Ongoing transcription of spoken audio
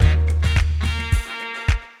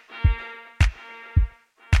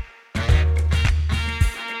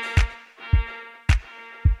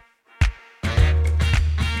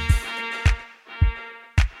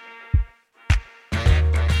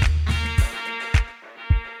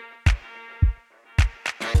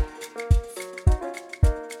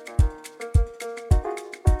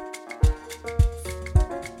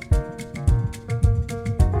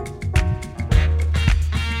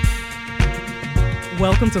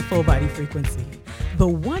Welcome to Full Body Frequency, the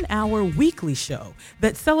 1-hour weekly show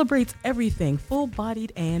that celebrates everything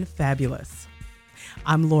full-bodied and fabulous.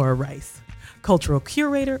 I'm Laura Rice, cultural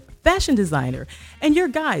curator, fashion designer, and your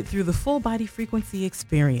guide through the Full Body Frequency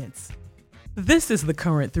experience. This is the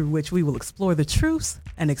current through which we will explore the truths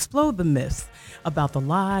and explode the myths about the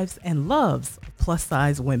lives and loves of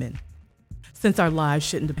plus-size women. Since our lives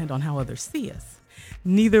shouldn't depend on how others see us,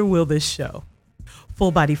 neither will this show.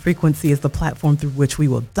 Full Body Frequency is the platform through which we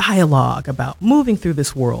will dialogue about moving through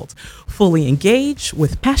this world, fully engaged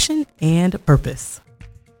with passion and purpose.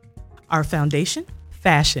 Our foundation: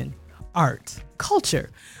 fashion, art, culture,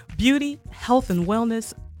 beauty, health and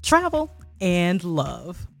wellness, travel, and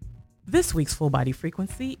love. This week's Full Body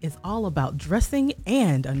Frequency is all about dressing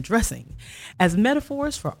and undressing as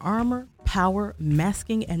metaphors for armor, power,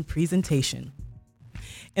 masking, and presentation.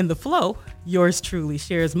 In the flow, yours truly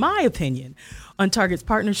shares my opinion on Target's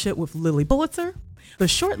partnership with Lilly Pulitzer, the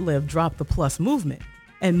short-lived Drop the Plus movement,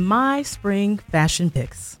 and my spring fashion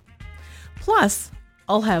picks. Plus,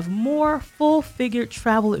 I'll have more full-figured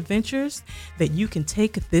travel adventures that you can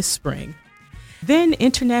take this spring. Then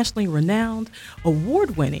internationally renowned,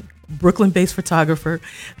 award-winning, Brooklyn-based photographer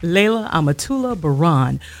Layla Amatullah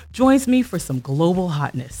Baran joins me for some global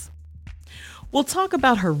hotness. We'll talk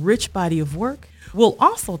about her rich body of work. We'll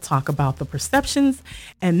also talk about the perceptions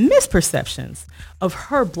and misperceptions of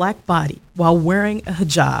her black body while wearing a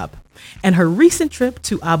hijab and her recent trip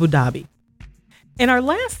to Abu Dhabi. In our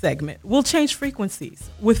last segment, we'll change frequencies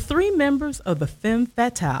with 3 members of the Femme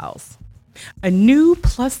Fatales, a new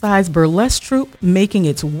plus-size burlesque troupe making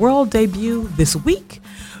its world debut this week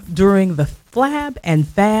during the Flab and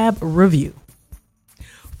Fab Review.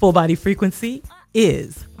 Full Body Frequency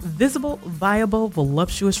is visible, viable,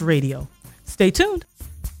 voluptuous radio. Stay tuned.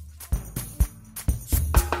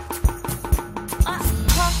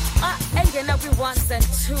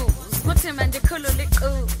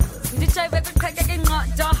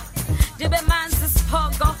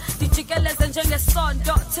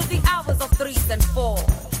 To the hours of 3s and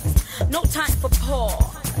 4s. No time for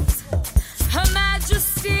pause. Her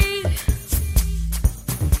Majesty,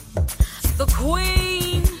 the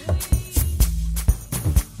Queen,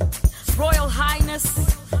 Royal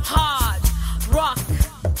Highness, hard rock.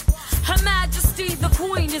 Her Majesty, the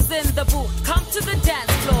Queen is in the booth. Come to the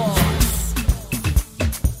dance floor.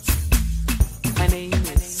 My name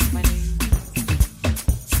is my name.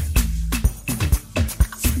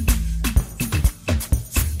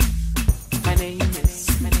 My name is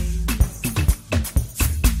my name.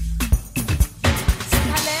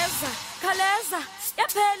 Kaleza, Kaleza,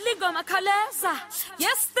 yapeli goma Kaleza.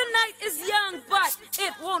 Yes, the night is young, but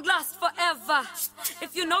it won't last forever.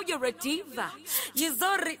 If you know you're a diva,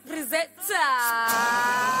 Yizori Rizetta.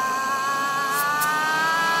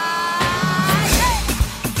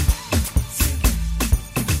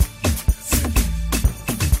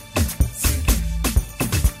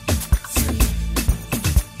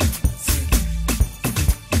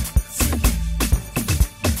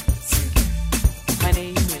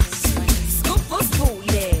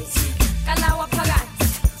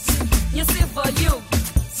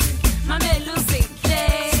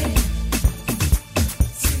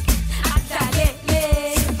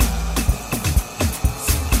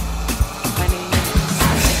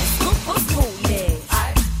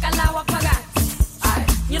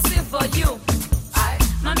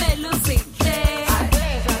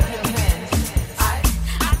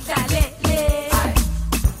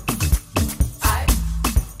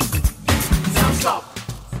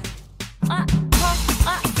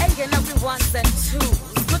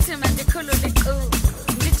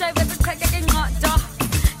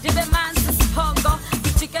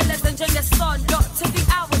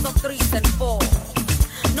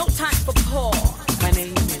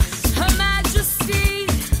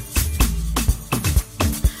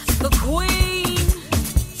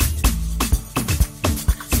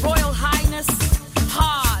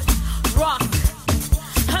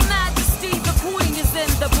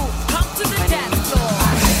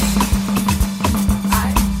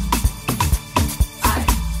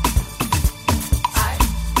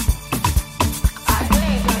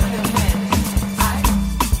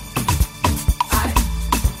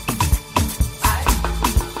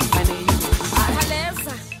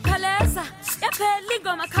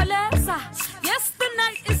 Yes, the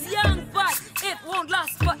night is young, but it won't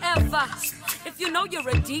last forever. If you know you're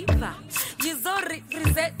a diva, Yizori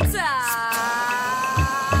Rizetta.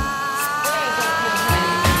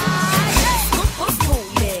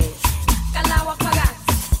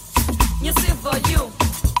 You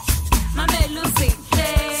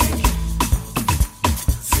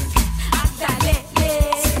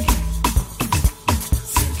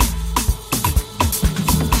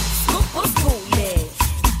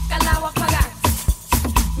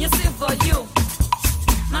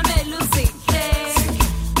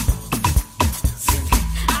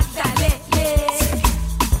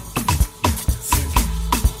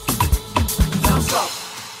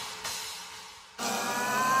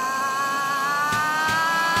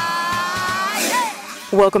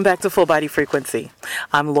Welcome back to Full Body Frequency.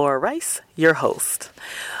 I'm Laura Rice, your host.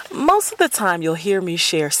 Most of the time you'll hear me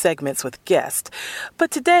share segments with guests,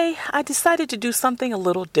 but today I decided to do something a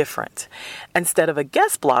little different. Instead of a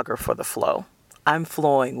guest blogger for the flow, I'm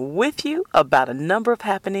flowing with you about a number of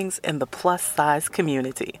happenings in the plus size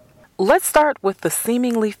community. Let's start with the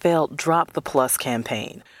seemingly failed Drop the Plus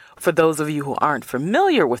campaign. For those of you who aren't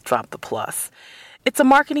familiar with Drop the Plus, it's a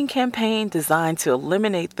marketing campaign designed to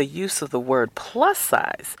eliminate the use of the word plus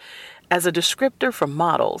size as a descriptor for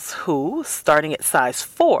models who, starting at size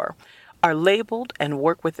 4, are labeled and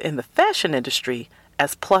work within the fashion industry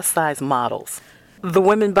as plus size models. The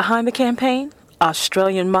women behind the campaign,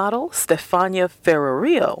 Australian model Stefania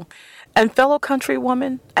Ferrario and fellow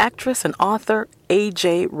countrywoman, actress, and author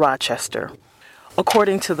A.J. Rochester.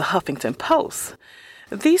 According to the Huffington Post,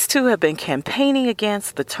 these two have been campaigning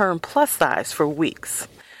against the term plus size for weeks.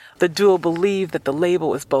 The duo believe that the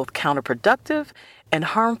label is both counterproductive and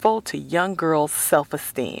harmful to young girls'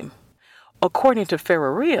 self-esteem. According to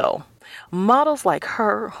Ferrario, models like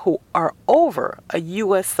her who are over a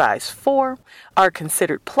U.S. size 4 are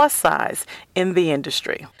considered plus size in the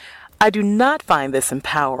industry. I do not find this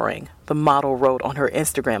empowering, the model wrote on her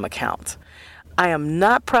Instagram account. I am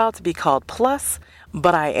not proud to be called plus,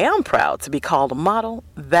 but I am proud to be called a model.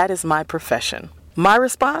 That is my profession. My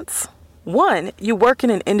response? 1, you work in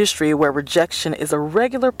an industry where rejection is a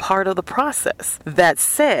regular part of the process. That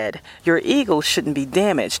said, your ego shouldn't be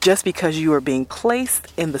damaged just because you are being placed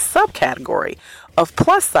in the subcategory of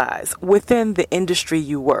plus size within the industry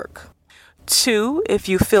you work. 2, if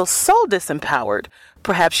you feel so disempowered,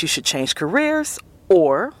 perhaps you should change careers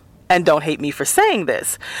or, and don't hate me for saying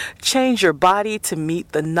this, change your body to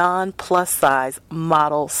meet the non-plus size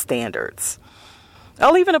model standards.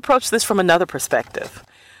 I'll even approach this from another perspective.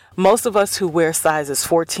 Most of us who wear sizes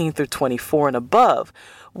 14 through 24 and above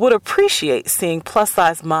would appreciate seeing plus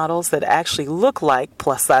size models that actually look like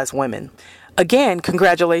plus size women. Again,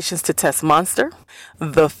 congratulations to Tess Monster,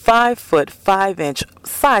 the 5', 5"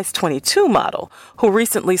 size 22 model who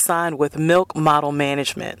recently signed with Milk Model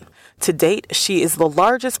Management. To date, she is the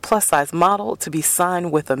largest plus size model to be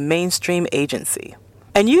signed with a mainstream agency.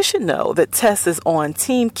 And you should know that Tess is on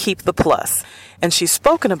Team Keep the Plus, and she's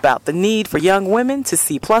spoken about the need for young women to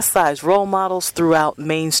see plus size role models throughout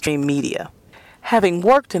mainstream media. Having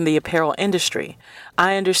worked in the apparel industry,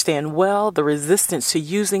 I understand well the resistance to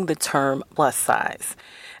using the term plus size.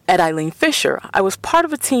 At Eileen Fisher, I was part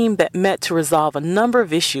of a team that met to resolve a number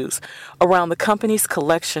of issues around the company's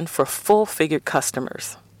collection for full-figured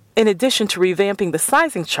customers. In addition to revamping the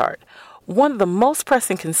sizing chart, one of the most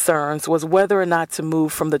pressing concerns was whether or not to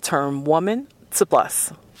move from the term woman to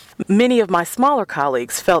plus. Many of my smaller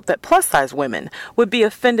colleagues felt that plus-size women would be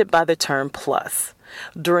offended by the term plus.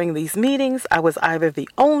 During these meetings, I was either the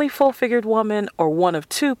only full-figured woman or one of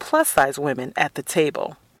 2 plus-size women at the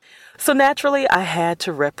table. So naturally, I had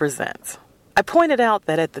to represent. I pointed out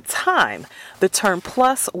that at the time, the term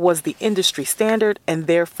plus was the industry standard and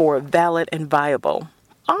therefore valid and viable.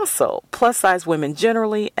 Also, plus-size women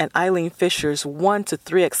generally and Eileen Fisher's 1 to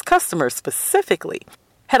 3x customers specifically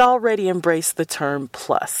had already embraced the term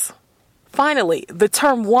plus. Finally, the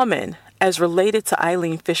term woman, as related to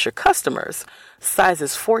Eileen Fisher customers,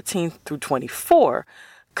 sizes 14 through 24,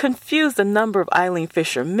 confused a number of Eileen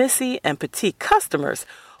Fisher Missy and Petite customers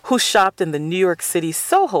who shopped in the New York City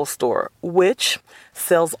Soho store, which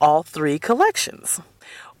sells all 3 collections.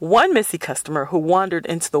 One Missy customer who wandered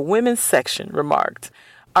into the women's section remarked,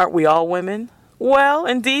 "Aren't we all women?" Well,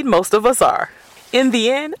 indeed, most of us are. In the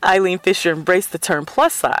end, Eileen Fisher embraced the term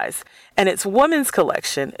plus size, and its women's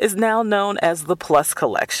collection is now known as the Plus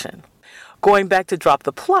Collection. Going back to Drop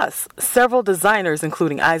the Plus, several designers,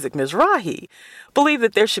 including Isaac Mizrahi, believe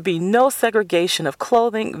that there should be no segregation of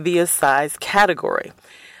clothing via size category.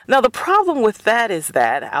 Now, the problem with that is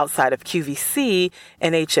that, outside of QVC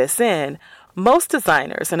and HSN, most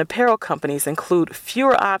designers and apparel companies include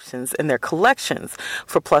fewer options in their collections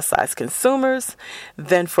for plus-size consumers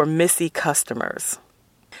than for Missy customers.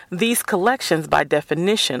 These collections, by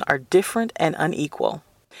definition, are different and unequal.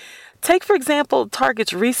 Take, for example,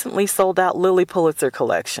 Target's recently sold-out Lilly Pulitzer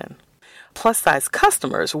collection. Plus-size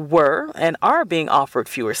customers were and are being offered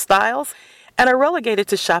fewer styles and are relegated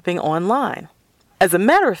to shopping online. As a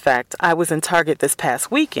matter of fact, I was in Target this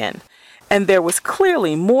past weekend, and there was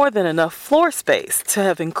clearly more than enough floor space to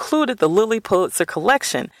have included the Lilly Pulitzer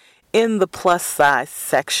collection in the plus-size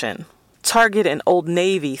section. Target and Old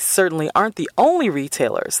Navy certainly aren't the only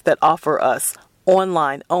retailers that offer us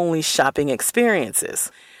online-only shopping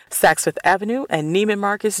experiences. Saks Fifth Avenue and Neiman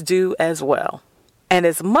Marcus do as well. And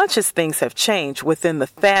as much as things have changed within the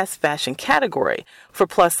fast fashion category for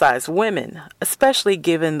plus-size women, especially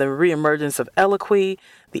given the reemergence of Eloquii,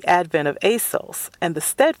 the advent of ASOS, and the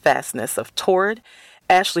steadfastness of Torrid,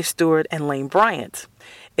 Ashley Stewart, and Lane Bryant,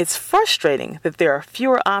 it's frustrating that there are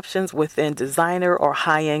fewer options within designer or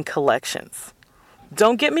high-end collections.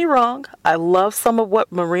 Don't get me wrong, I love some of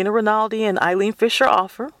what Marina Rinaldi and Eileen Fisher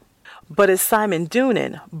offer. But as Simon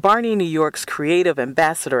Doonan, Barney New York's creative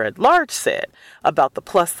ambassador at large, said about the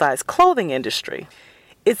plus-size clothing industry,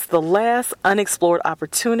 it's the last unexplored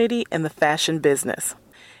opportunity in the fashion business.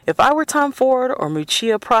 If I were Tom Ford or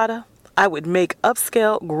Miuccia Prada, I would make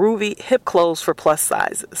upscale, groovy, hip clothes for plus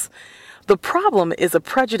sizes. The problem is a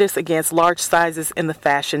prejudice against large sizes in the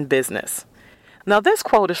fashion business. Now, this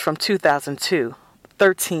quote is from 2002,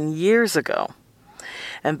 13 years ago.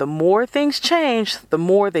 And the more things change, the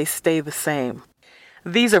more they stay the same.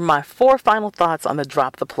 These are my 4 final thoughts on the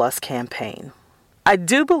Drop the Plus campaign. I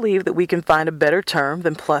do believe that we can find a better term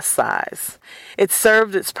than plus size. It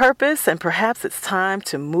served its purpose, and perhaps it's time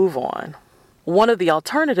to move on. One of the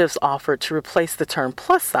alternatives offered to replace the term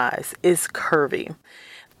plus size is curvy.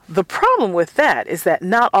 The problem with that is that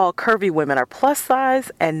not all curvy women are plus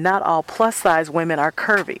size, and not all plus size women are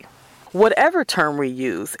curvy. Whatever term we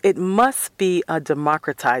use, it must be a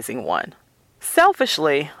democratizing one.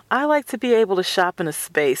 Selfishly, I like to be able to shop in a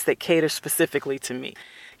space that caters specifically to me.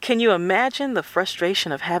 Can you imagine the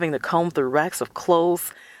frustration of having to comb through racks of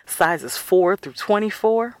clothes sizes 4 through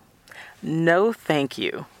 24? No, thank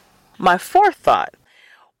you. My 4th thought,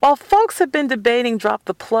 while folks have been debating drop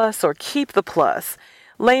the plus or keep the plus,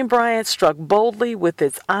 Lane Bryant struck boldly with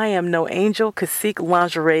its I Am No Angel Cacique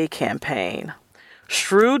lingerie campaign.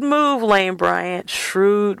 Shrewd move, Lane Bryant,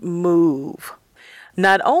 shrewd move.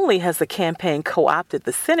 Not only has the campaign co-opted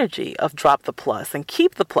the synergy of Drop the Plus and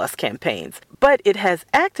Keep the Plus campaigns, but it has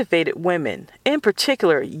activated women, in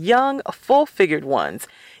particular young, full-figured ones,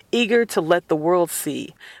 eager to let the world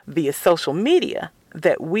see, via social media,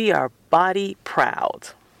 that we are body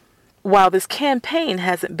proud. While this campaign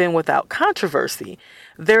hasn't been without controversy,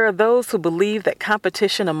 there are those who believe that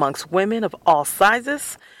competition amongst women of all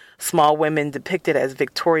sizes, small women depicted as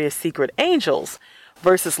Victoria's Secret angels,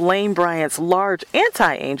 versus Lane Bryant's large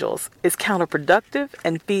anti-angels, is counterproductive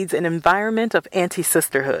and feeds an environment of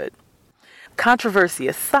anti-sisterhood. Controversy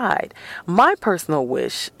aside, my personal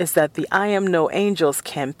wish is that the I Am No Angels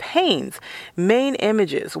campaign's main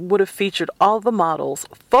images would have featured all the models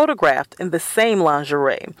photographed in the same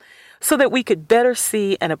lingerie, so that we could better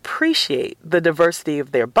see and appreciate the diversity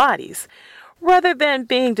of their bodies, rather than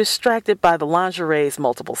being distracted by the lingerie's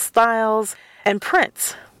multiple styles and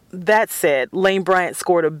prints. That said, Lane Bryant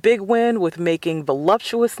scored a big win with making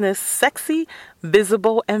voluptuousness sexy,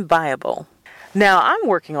 visible, and viable. Now I'm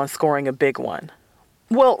working on scoring a big one.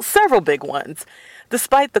 Well, several big ones.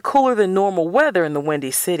 Despite the cooler than normal weather in the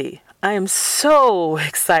Windy City, I am so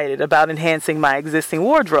excited about enhancing my existing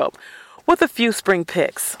wardrobe with a few spring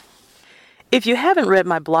picks. If you haven't read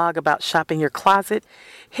my blog about shopping your closet,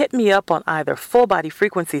 hit me up on either Full Body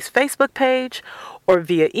Frequency's Facebook page or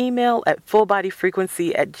via email at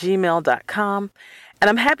fullbodyfrequency@gmail.com, and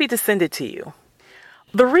I'm happy to send it to you.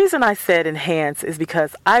 The reason I said enhance is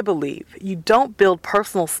because I believe you don't build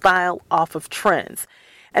personal style off of trends,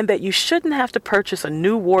 and that you shouldn't have to purchase a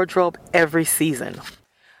new wardrobe every season.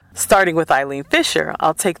 Starting with Eileen Fisher,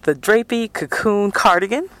 I'll take the drapey cocoon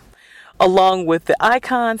cardigan, along with the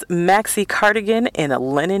Icons maxi cardigan in a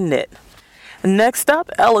linen knit. Next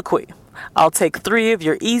up, Eloquii. I'll take 3 of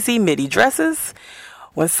your easy midi dresses.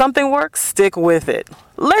 When something works, stick with it.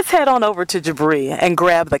 Let's head on over to Jabri and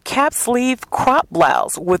grab the cap sleeve crop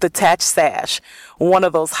blouse with attached sash, one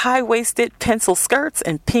of those high-waisted pencil skirts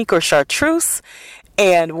in pink or chartreuse,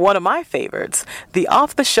 and one of my favorites, the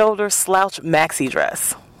off-the-shoulder slouch maxi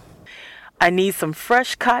dress. I need some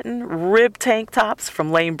fresh cotton rib tank tops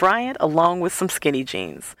from Lane Bryant along with some skinny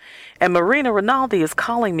jeans. And Marina Rinaldi is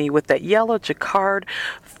calling me with that yellow jacquard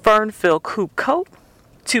fern-fill coupe coat.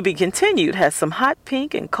 To Be Continued has some hot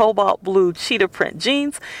pink and cobalt blue cheetah print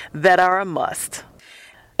jeans that are a must.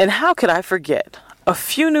 And how could I forget? A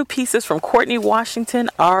few new pieces from Courtney Washington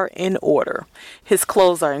are in order. His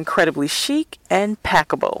clothes are incredibly chic and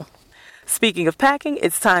packable. Speaking of packing,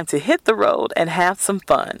 it's time to hit the road and have some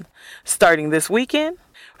fun. Starting this weekend,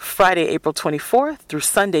 Friday, April 24th through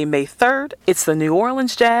Sunday, May 3rd, it's the New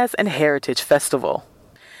Orleans Jazz and Heritage Festival.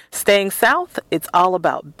 Staying south, it's all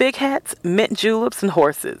about big hats, mint juleps, and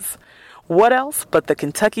horses. What else but the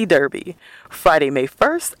Kentucky Derby, Friday, May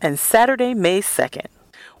 1st and Saturday, May 2nd.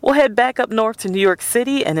 We'll head back up north to New York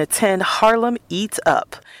City and attend Harlem Eats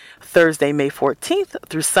Up, Thursday, May 14th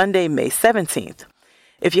through Sunday, May 17th.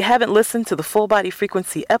 If you haven't listened to the Full Body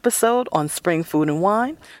Frequency episode on spring food and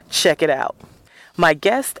wine, check it out. My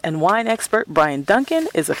guest and wine expert Brian Duncan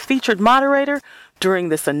is a featured moderator during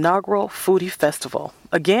this inaugural foodie festival.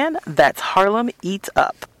 Again, that's Harlem Eat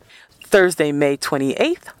Up. Thursday, May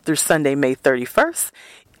 28th through Sunday, May 31st.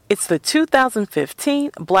 It's the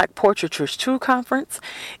 2015 Black Portraitures True Conference,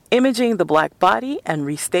 Imaging the Black Body and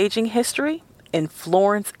Restaging History in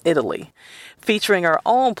Florence, Italy, featuring our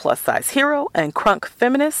own plus-size hero and crunk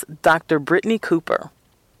feminist, Dr. Brittany Cooper.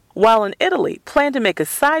 While in Italy, plan to make a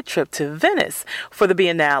side trip to Venice for the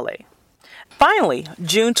Biennale. Finally,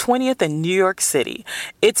 June 20th in New York City,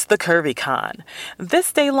 it's the Curvy Con.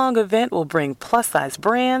 This day-long event will bring plus-size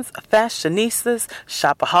brands, fashionistas,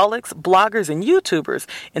 shopaholics, bloggers, and YouTubers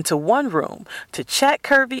into one room to chat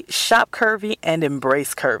curvy, shop curvy, and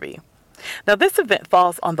embrace curvy. Now, this event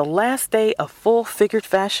falls on the last day of Full Figured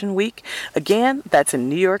Fashion Week. Again, that's in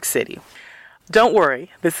New York City. Don't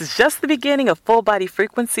worry, this is just the beginning of Full Body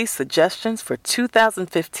Frequency suggestions for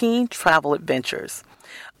 2015 travel adventures.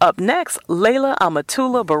 Up next, Layla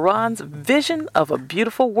Amatullah Bahran's vision of a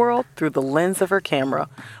beautiful world through the lens of her camera.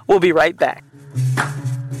 We'll be right back.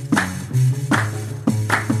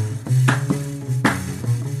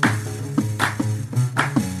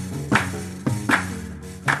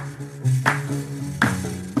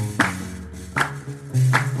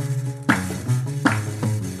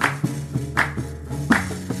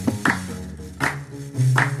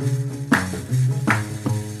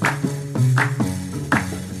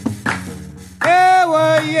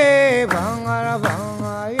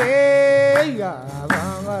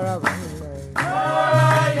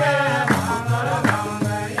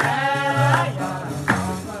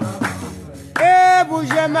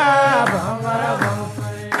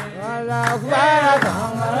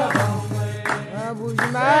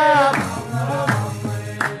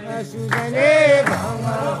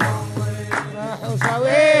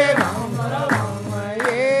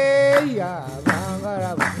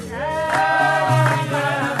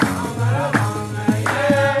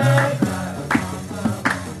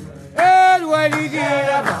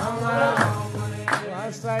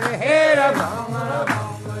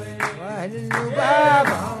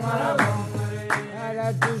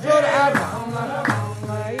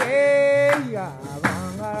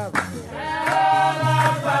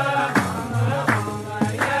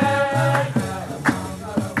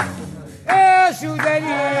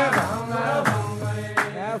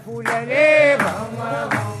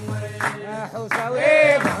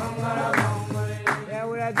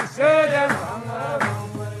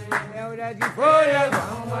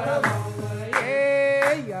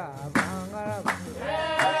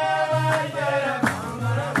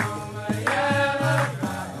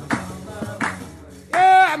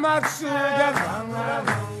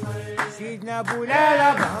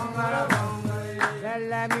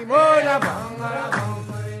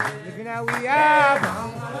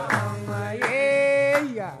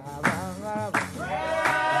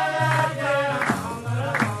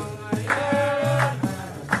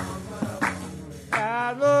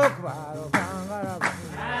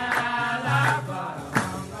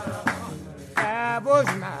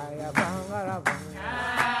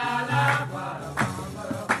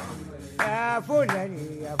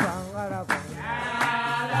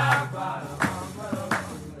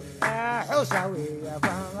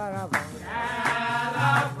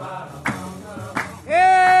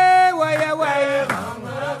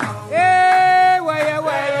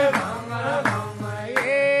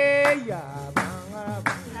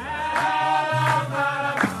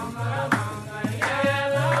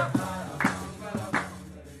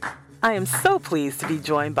 I am so pleased to be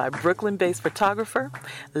joined by Brooklyn-based photographer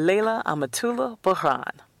Layla Amatullah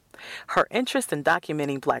Bahran. Her interest in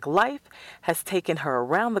documenting Black life has taken her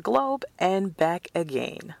around the globe and back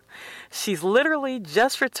again. She's literally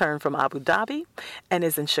just returned from Abu Dhabi and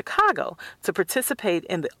is in Chicago to participate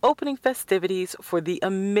in the opening festivities for the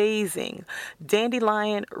amazing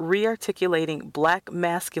Dandelion Rearticulating Black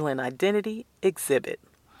Masculine Identity exhibit.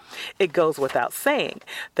 It goes without saying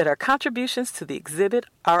that our contributions to the exhibit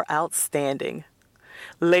are outstanding.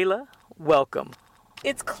 Layla, welcome.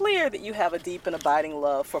 It's clear that you have a deep and abiding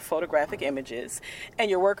love for photographic images,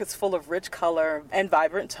 and your work is full of rich color and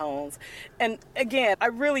vibrant tones. And again, I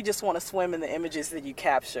really just want to swim in the images that you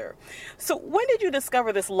capture. So when did you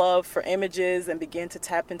discover this love for images and begin to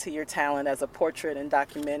tap into your talent as a portrait and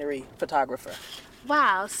documentary photographer?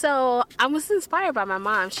 Wow. So I was inspired by my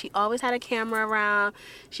mom. She always had a camera around.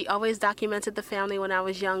 She always documented the family when I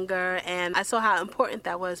was younger. And I saw how important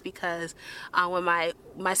that was because when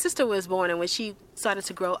my sister was born and when she started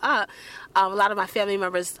to grow up, a lot of my family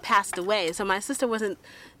members passed away. So my sister wasn't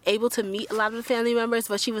able to meet a lot of the family members,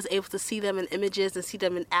 but she was able to see them in images and see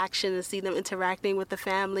them in action and see them interacting with the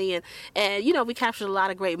family. And you know, we captured a lot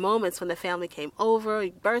of great moments when the family came over,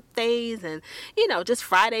 birthdays and, you know, just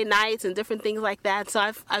Friday nights and different things like that.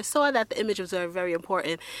 So I saw that the image was very, very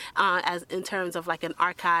important as in terms of like an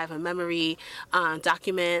archive, a memory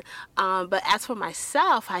document. But as for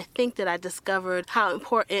myself, I think that I discovered how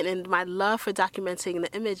important and my love for documenting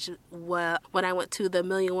the image was when I went to the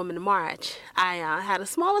Million Women March. I had a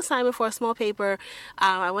small assignment for a small paper.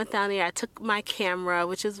 I went down there. I took my camera,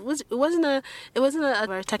 which it wasn't a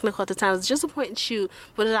very technical at the time. It was just a point and shoot,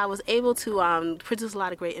 but I was able to produce a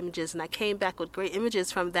lot of great images, and I came back with great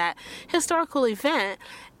images from that historical event.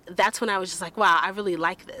 That's when I was just like, wow, I really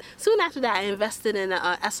like this. Soon after that, I invested in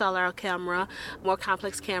a SLR camera, more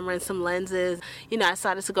complex camera, and some lenses. You know, I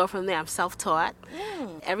started to go from there. I'm self-taught.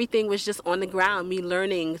 Everything was just on the ground, me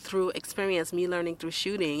learning through experience, me learning through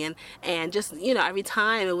shooting. And just, you know, every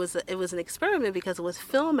time it was an experiment because it was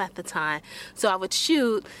film at the time. So I would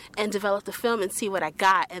shoot and develop the film and see what I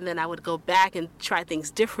got, and then I would go back and try things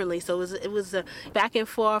differently. So it was a back and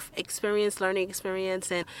forth experience, learning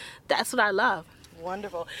experience, and that's what I love.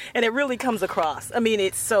 Wonderful. And it really comes across. I mean,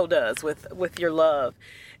 it so does with your love.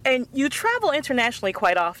 And you travel internationally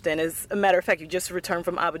quite often. As a matter of fact, you just returned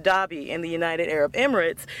from Abu Dhabi in the United Arab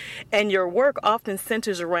Emirates, and your work often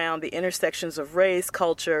centers around the intersections of race,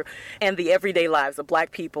 culture, and the everyday lives of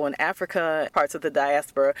Black people in Africa, parts of the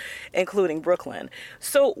diaspora, including Brooklyn.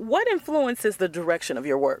 So what influences the direction of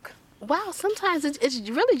your work? Wow, sometimes it's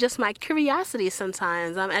really just my curiosity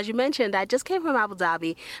sometimes. As you mentioned, I just came from Abu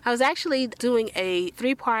Dhabi. I was actually doing a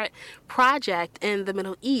 3-part project in the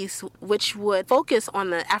Middle East, which would focus on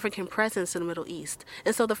the African presence in the Middle East.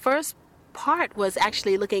 And so the first part was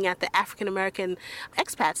actually looking at the African American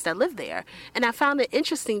expats that live there. And I found it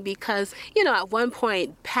interesting because, you know, at one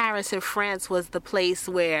point, Paris in France was the place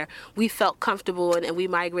where we felt comfortable and we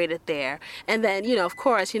migrated there. And then, you know, of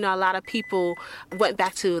course, you know, a lot of people went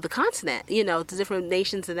back to the continent, you know, to different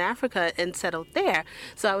nations in Africa and settled there.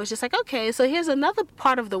 So I was just like, okay, so here's another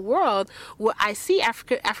part of the world where I see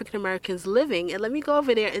African Americans living, and let me go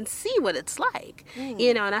over there and see what it's like.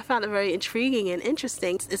 You know, and I found it very intriguing and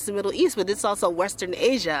interesting. It's the Middle East, but it's also Western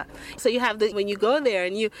Asia. So you have when you go there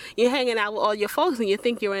and you're hanging out with all your folks and you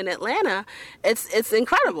think you're in Atlanta, it's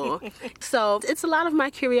incredible. So it's a lot of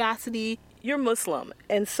my curiosity. You're Muslim,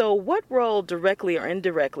 and so what role, directly or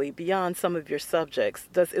indirectly, beyond some of your subjects,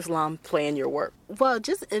 does Islam play in your work? Well,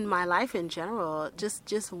 just in my life in general,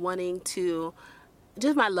 just wanting to,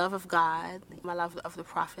 just my love of God, my love of the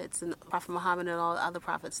prophets and Prophet Muhammad and all the other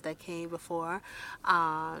prophets that came before,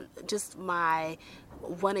 just my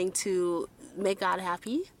wanting to make God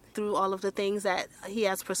happy through all of the things that he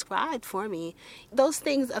has prescribed for me. Those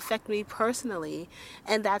things affect me personally,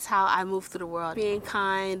 and that's how I move through the world, being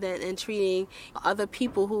kind and treating other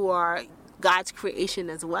people who are God's creation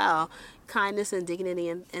as well, kindness and dignity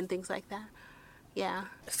and things like that. Yeah.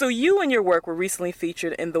 So you and your work were recently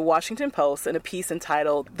featured in the Washington Post in a piece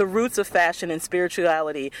entitled "The Roots of Fashion and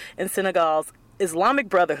Spirituality in Senegal's Islamic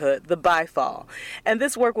Brotherhood, the Baifal." And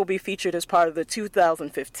this work will be featured as part of the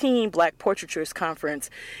 2015 Black Portraitures Conference,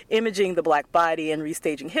 Imaging the Black Body and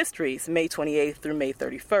Restaging Histories, May 28th through May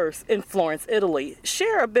 31st in Florence, Italy.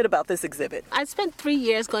 Share a bit about this exhibit. I spent 3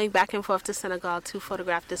 years going back and forth to Senegal to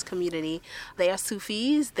photograph this community. They are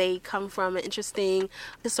Sufis. They come from an interesting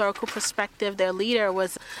historical perspective. Their leader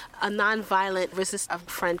was a nonviolent resistor of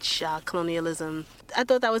French colonialism. I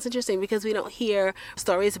thought that was interesting because we don't hear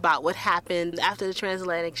stories about what happened after the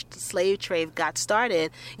transatlantic slave trade got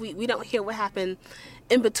started. We don't hear what happened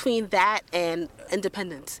in between that and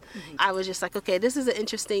independence. I was just like, okay, this is an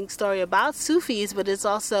interesting story about Sufis, but it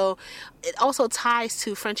also ties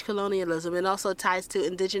to French colonialism. It also ties to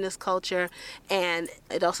indigenous culture, and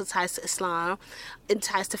it also ties to Islam. It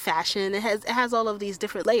ties to fashion. It has all of these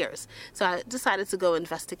different layers. So I decided to go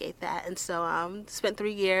investigate that, and so spent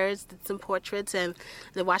 3 years, did some portraits, and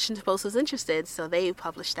the Washington Post was interested, so they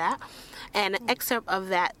published that. And an excerpt of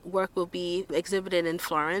that work will be exhibited in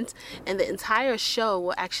Florence, and the entire show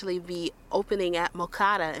will actually be opening at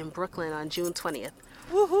Mokata in Brooklyn on June 20th.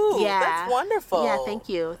 Woohoo! Yeah. That's wonderful. Yeah, thank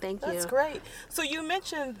you. That's great. So you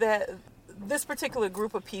mentioned that this particular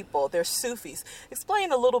group of people, they're Sufis.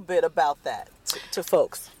 Explain a little bit about that to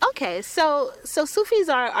folks. Okay, so Sufis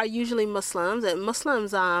are usually Muslims, and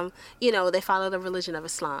Muslims, they follow the religion of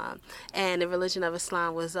Islam, and the religion of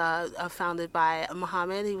Islam was founded by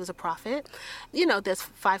Muhammad. He was a prophet. There's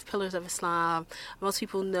 5 pillars of Islam. Most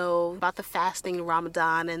people know about the fasting,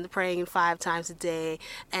 Ramadan, and the praying 5 times a day,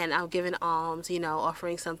 and giving alms.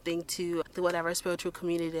 Offering something to whatever spiritual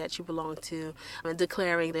community that you belong to, and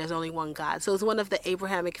declaring there's only one God. So it's one of the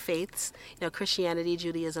Abrahamic faiths, Christianity,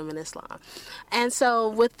 Judaism, and Islam. And so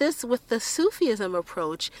with the Sufism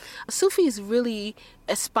approach, Sufis really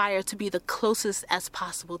aspire to be the closest as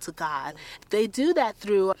possible to God. They do that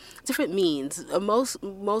through different means.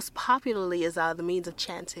 Most popularly is the means of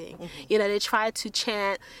chanting. Mm-hmm. They try to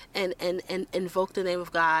chant and invoke the name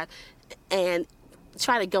of God and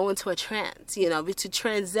try to go into a trance, to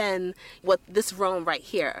transcend this realm right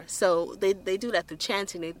here. So they do that through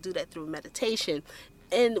chanting, they do that through meditation,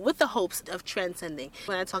 and with the hopes of transcending.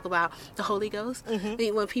 When I talk about the Holy Ghost,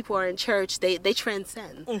 mm-hmm. When people are in church, they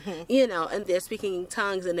transcend, mm-hmm. And they're speaking in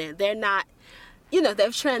tongues, and they're not,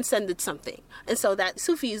 they've transcended something. And so that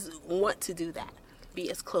Sufis want to do that, be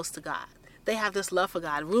as close to God. They have this love for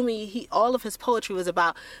God. Rumi, all of his poetry was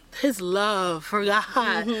about his love for God.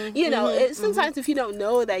 Mm-hmm. Sometimes if you don't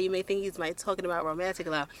know that, you may think he's talking about romantic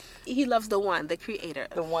love. He loves the one, the creator.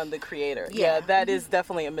 The creator. Yeah, that is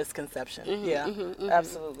definitely a misconception. Mm-hmm, yeah, mm-hmm.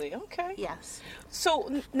 Absolutely. Okay. Yes.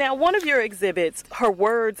 So now one of your exhibits, Her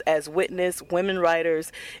Words as Witness, Women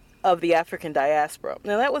Writers of the African Diaspora.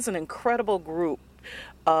 Now that was an incredible group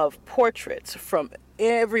of portraits from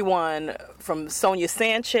everyone from Sonia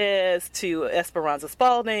Sanchez to Esperanza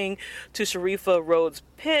Spalding to Sharifa Rhodes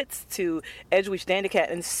Pitts to Edwidge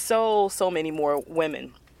Dandicat and so many more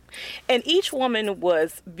women. And each woman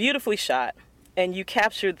was beautifully shot, and you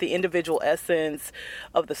captured the individual essence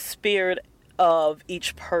of the spirit of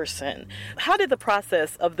each person. How did the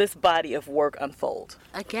process of this body of work unfold?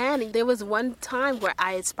 Again, there was one time where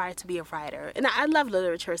I aspired to be a writer. And I love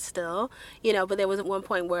literature still, but there was at one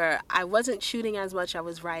point where I wasn't shooting as much, I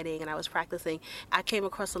was writing and I was practicing. I came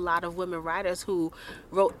across a lot of women writers who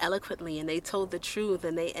wrote eloquently and they told the truth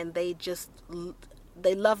and they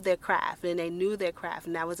loved their craft and they knew their craft,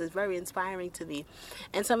 and that was very inspiring to me.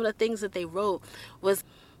 And some of the things that they wrote was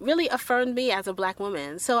really affirmed me as a Black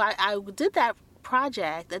woman. So I did that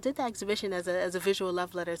project, I did that exhibition as a visual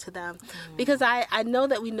love letter to them, because I know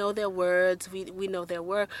that we know their words, we know their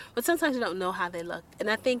work, but sometimes we don't know how they look. And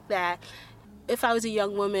I think that if I was a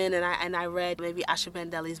young woman and I read maybe Asha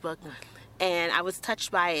Bandeli's book, and I was touched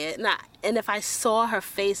by it, and if I saw her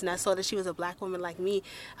face and I saw that she was a Black woman like me,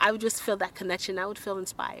 I would just feel that connection. I would feel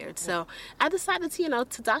inspired. So I decided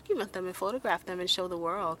to document them and photograph them and show the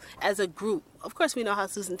world as a group. Of course, we know how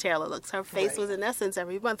Susan Taylor looks. Her face was in Essence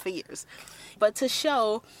every month for years. But to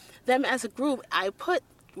show them as a group, I put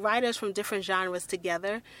writers from different genres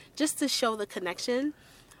together just to show the connection.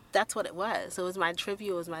 That's what it was. It was my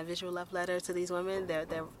tribute. It was my visual love letter to these women,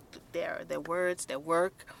 their words, their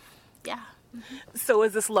work. Yeah. Mm-hmm. So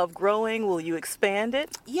is this love growing? Will you expand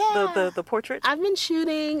it? Yeah. The portrait? I've been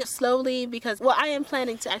shooting slowly because, I am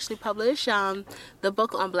planning to actually publish the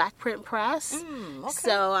book on Black Print Press. Okay.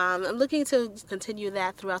 So I'm looking to continue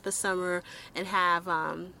that throughout the summer and have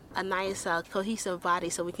a nice cohesive body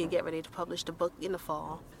so we can get ready to publish the book in the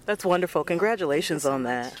fall. That's wonderful. Congratulations on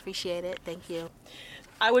that. Appreciate it. Thank you.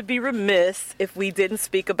 I would be remiss if we didn't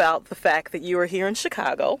speak about the fact that you are here in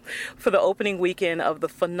Chicago for the opening weekend of the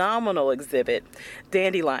phenomenal exhibit,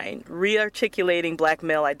 Dandyline, Rearticulating Black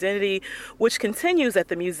Male Identity, which continues at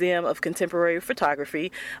the Museum of Contemporary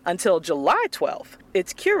Photography until July 12th.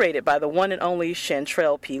 It's curated by the one and only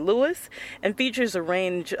Chantrell P. Lewis and features a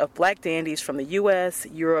range of Black dandies from the U.S.,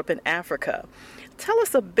 Europe, and Africa. Tell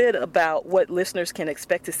us a bit about what listeners can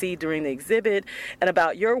expect to see during the exhibit and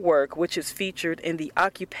about your work, which is featured in the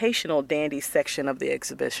occupational dandy section of the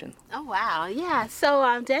exhibition. Oh, wow. Yeah. So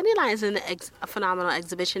Dandyline is a phenomenal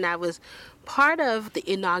exhibition that was part of the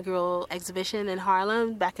inaugural exhibition in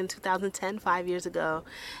Harlem back in 2010, 5 years ago.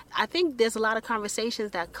 I think there's a lot of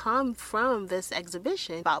conversations that come from this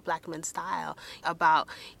exhibition about Black men's style, about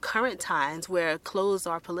current times where clothes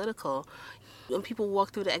are political. When people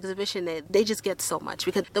walk through the exhibition, they just get so much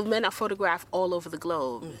because the men are photographed all over the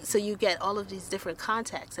globe. So you get all of these different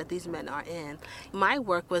contexts that these men are in. My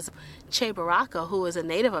work was Che Baraka, who is a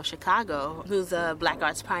native of Chicago, who's a Black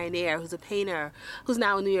arts pioneer, who's a painter, who's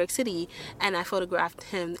now in New York City, and I photographed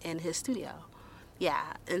him in his studio.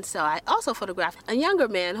 Yeah, and so I also photographed a younger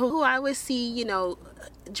man who I always see,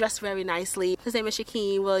 dressed very nicely. His name is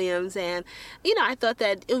Shaquem Williams, and, I thought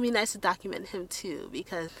that it would be nice to document him too,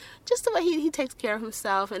 because just the way he takes care of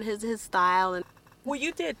himself and his style. And well,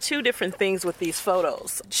 you did two different things with these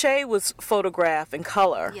photos. Che was photographed in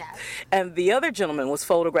color, yes, and the other gentleman was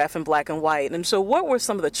photographed in black and white. And so what were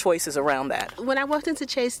some of the choices around that? When I walked into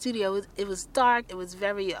Che's studio, it was dark, it was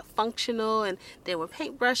very functional, and there were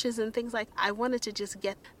paintbrushes and things like that. I wanted to just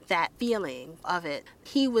get that feeling of it.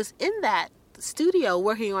 He was in that studio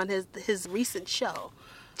working on his recent show.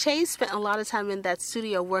 Che spent a lot of time in that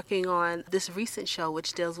studio working on this recent show,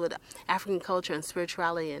 which deals with African culture and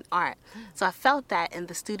spirituality and art. So I felt that in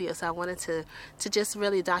the studio, so I wanted to just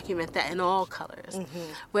really document that in all colors.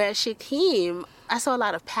 Whereas Shaquem, I saw a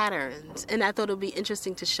lot of patterns, and I thought it would be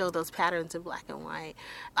interesting to show those patterns in black and white.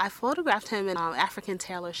 I photographed him in an African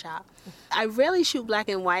tailor shop. I rarely shoot black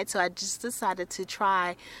and white, so I just decided to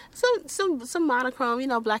try some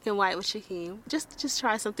monochrome, black and white with Shaquem. Just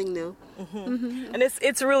try something new. And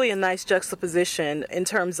it's really a nice juxtaposition in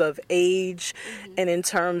terms of age and in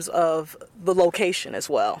terms of the location as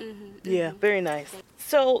well. Yeah, very nice.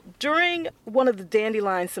 So during one of the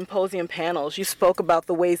Dandelion Symposium panels, you spoke about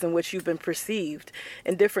the ways in which you've been perceived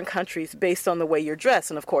in different countries based on the way you're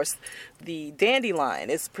dressed. And of course, the Dandelion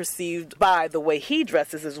is perceived by the way he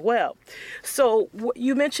dresses as well. So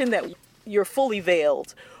you mentioned that you're fully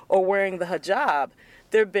veiled or wearing the hijab.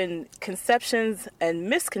 There have been conceptions and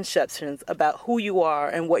misconceptions about who you are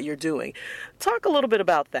and what you're doing. Talk a little bit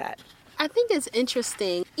about that. I think it's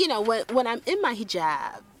interesting, when I'm in my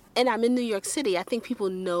hijab and I'm in New York City, I think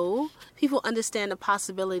people understand the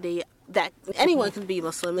possibility that anyone can be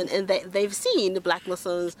Muslim, and they've seen the black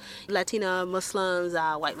Muslims, Latina Muslims,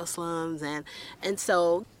 white Muslims, and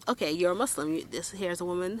so, okay, you're a Muslim. Here's a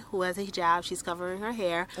woman who has a hijab, she's covering her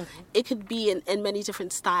hair. It could be in many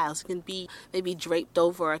different styles. It can be maybe draped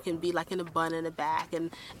over, it can be like in a bun in the back,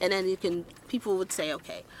 and then people would say,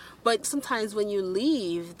 okay. But sometimes when you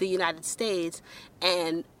leave the United States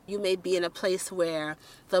and you may be in a place where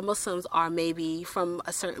the Muslims are maybe from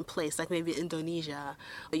a certain place, like maybe Indonesia.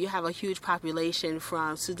 You have a huge population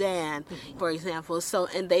from Sudan, for example,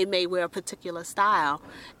 and they may wear a particular style.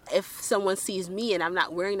 If someone sees me and I'm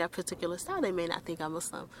not wearing that particular style, they may not think I'm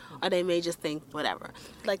Muslim, or they may just think whatever.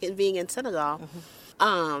 Like being in Senegal,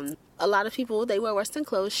 a lot of people, they wear Western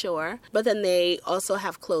clothes, sure, but then they also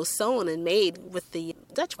have clothes sewn and made with the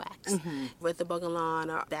Dutch wax, with the Bogolan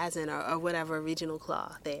or Bazin or whatever regional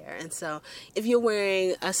cloth there. And so if you're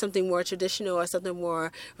wearing something more traditional or something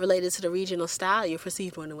more related to the regional style, you're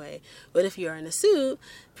perceived one way. But if you're in a suit,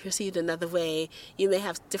 perceived another way. You may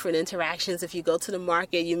have different interactions. If you go to the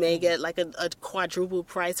market, you may get like a quadruple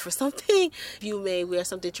price for something. You may wear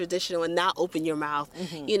something traditional and not open your mouth.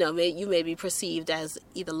 You may be perceived as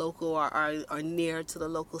either local or near to the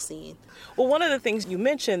local scene. Well, one of the things you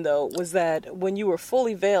mentioned, though, was that when you were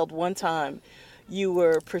fully veiled one time, you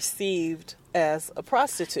were perceived as a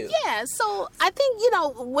prostitute. Yeah, so I think,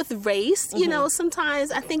 with race,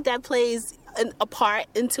 sometimes I think that plays a part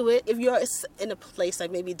into it. If you're in a place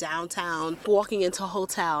like maybe downtown, walking into a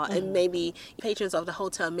hotel, and maybe patrons of the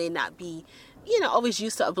hotel may not be always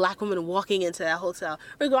used to a black woman walking into that hotel,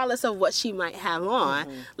 regardless of what she might have on.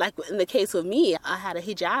 Like in the case with me, I had a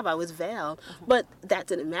hijab, I was veiled, but that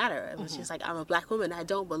didn't matter. It was just like, I'm a black woman, I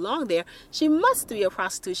don't belong there. She must be a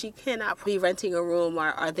prostitute. She cannot be renting a room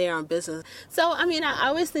or there on business. So, I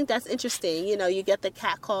always think that's interesting. You get the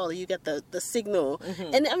cat call, you get the signal.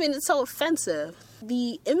 And it's so offensive.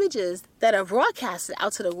 The images that are broadcasted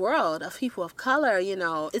out to the world of people of color,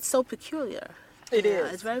 it's so peculiar. It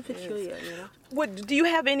is. It's very peculiar, Do you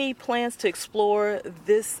have any plans to explore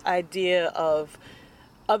this idea of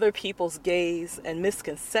other people's gaze and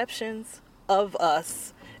misconceptions of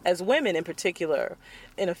us as women in particular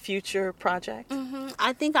in a future project?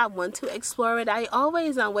 I think I want to explore it. I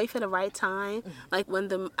always wait for the right time, like when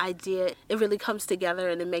the idea, it really comes together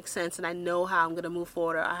and it makes sense, and I know how I'm going to move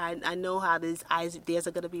forward, or I know how these ideas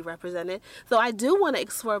are going to be represented. So I do want to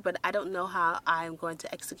explore, but I don't know how I'm going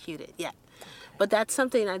to execute it yet. But that's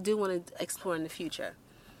something I do want to explore in the future.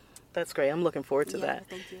 That's great. I'm looking forward to that.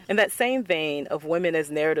 Thank you. In that same vein of women as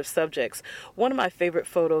narrative subjects, one of my favorite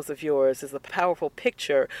photos of yours is a powerful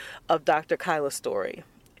picture of Dr. Kyla Story.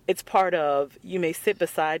 It's part of You May Sit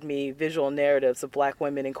Beside Me, visual narratives of black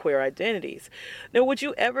women and queer identities. Now, would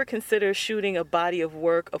you ever consider shooting a body of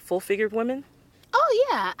work of full-figured women? Oh,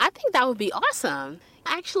 yeah. I think that would be awesome.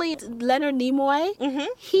 Actually, Leonard Nimoy,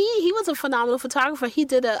 he was a phenomenal photographer. He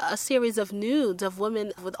did a series of nudes of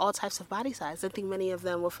women with all types of body size. I think many of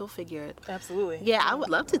them were full figured. Absolutely. Yeah, I would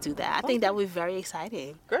love to do that. I think that would be very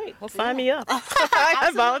exciting. Great. Well, sign me up.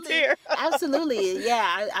 I volunteer. Absolutely.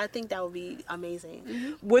 Yeah, I think that would be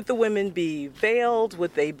amazing. Would the women be veiled?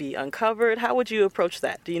 Would they be uncovered? How would you approach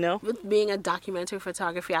that? Do you know? With being a documentary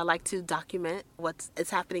photography, I like to document what's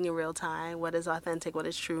happening in real time, what is authentic, what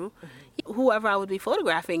is true. Whoever I would be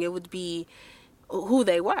photographing, it would be who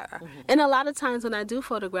they were. And a lot of times when I do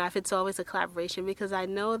photograph, it's always a collaboration because I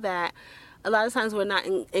know that a lot of times we're not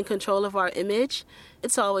in control of our image.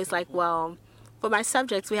 It's always like, well, for my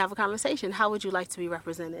subjects, we have a conversation. How would you like to be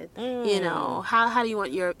represented? You know, how do you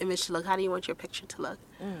want your image to look? How do you want your picture to look?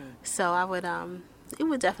 So I would, it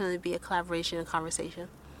would definitely be a collaboration and conversation.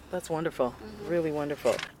 That's wonderful. Really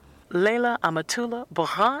wonderful. Leila Amatullah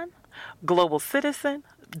Burhan, global citizen,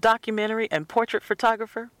 documentary and portrait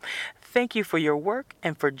photographer. Thank you for your work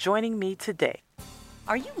and for joining me today.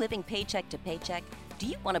 Are you living paycheck to paycheck? Do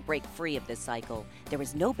you want to break free of this cycle? There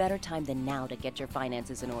is no better time than now to get your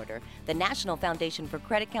finances in order. The National Foundation for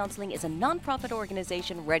Credit Counseling is a nonprofit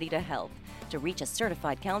organization ready to help. To reach a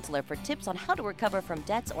certified counselor for tips on how to recover from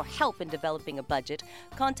debts or help in developing a budget,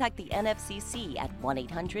 contact the NFCC at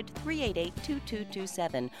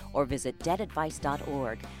 1-800-388-2227 or visit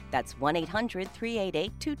debtadvice.org. That's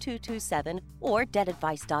 1-800-388-2227 or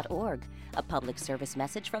debtadvice.org. A public service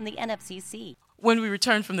message from the NFCC. When we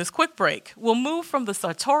return from this quick break, we'll move from the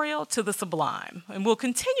sartorial to the sublime, and we'll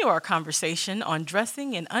continue our conversation on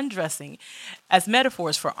dressing and undressing as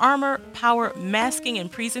metaphors for armor, power, masking,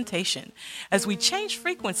 and presentation as we change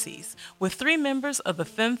frequencies with 3 members of the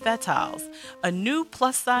Femme Fatales, a new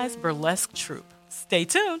plus-size burlesque troupe. Stay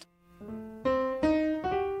tuned.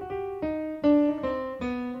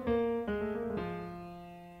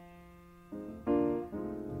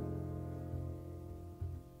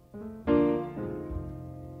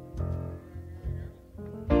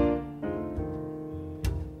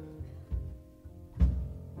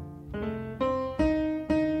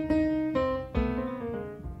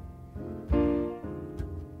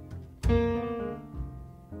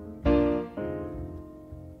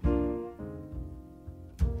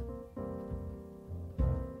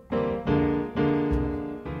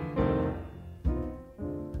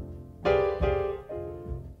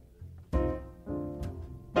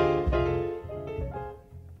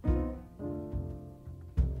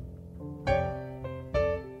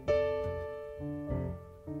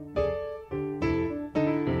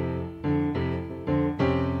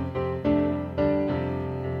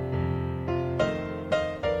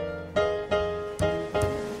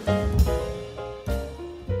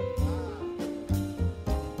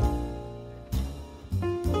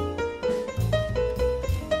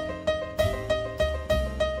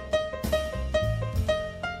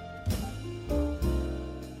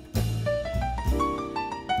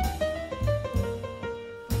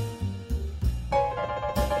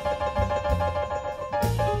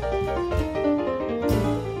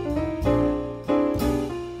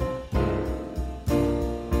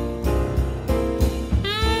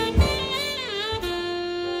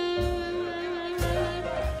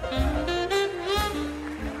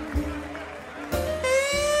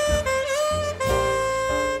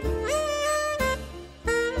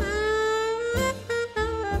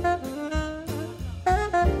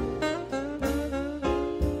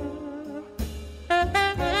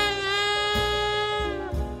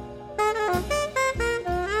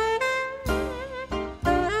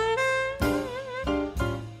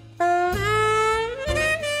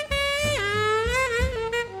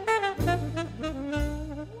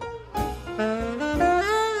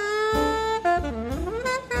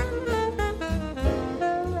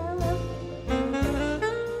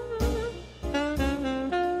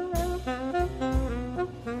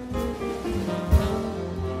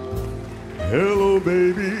 Hello,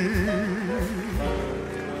 baby.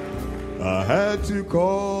 I had to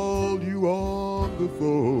call you on the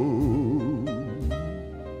phone.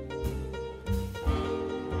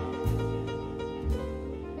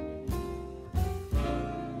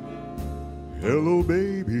 Hello,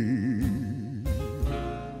 baby.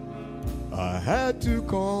 I had to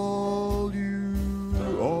call you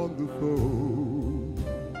on the phone.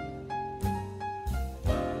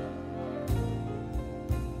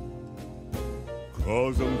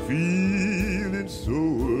 'Cause I'm feeling so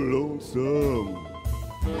lonesome,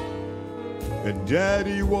 and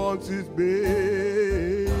Daddy wants his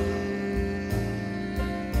baby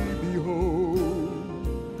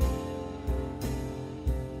home.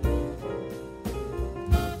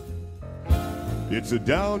 It's a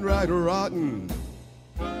downright rotten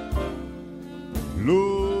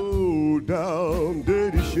low down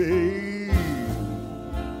dirty shade.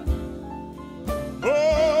 Oh,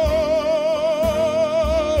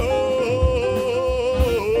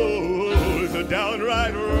 it's a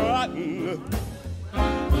downright rotten,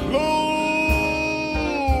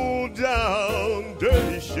 low down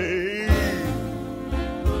dirty shade.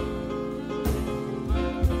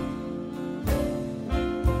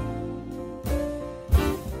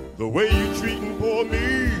 The way you treating poor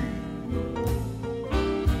me,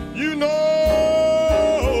 you know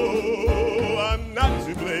I'm not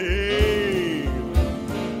to blame.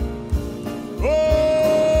 Oh,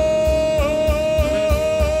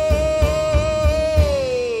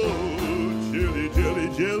 Jilly, Jilly,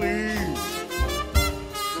 Jilly,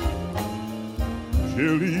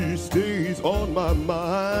 Jilly stays on my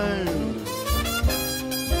mind.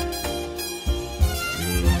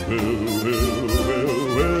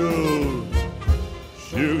 Well,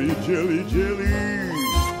 Jilly, Jilly, Jilly,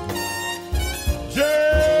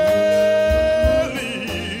 Jelly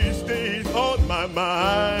stays on my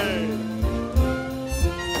mind.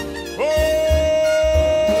 Oh,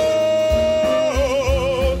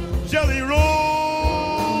 Jelly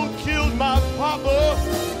Roll killed my papa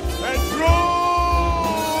and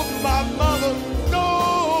drove my mother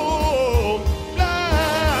stone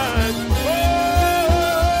blind. Oh,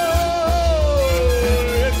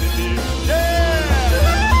 yes it did.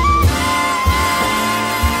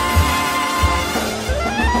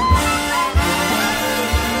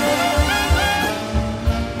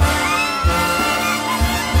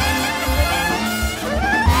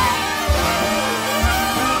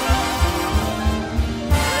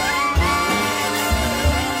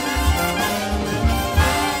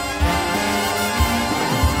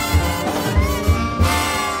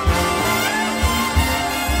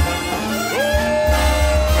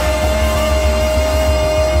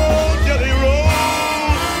 Jelly Roll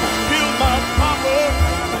killed my papa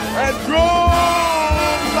and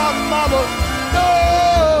drove my mama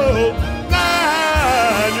stone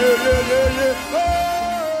blind. Yeah, yeah, yeah, yeah.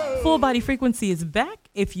 Oh. Full Body Frequency is back.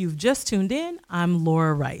 If you've just tuned in, I'm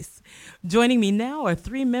Laura Rice. Joining me now are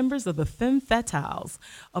three members of the Femme Fatales,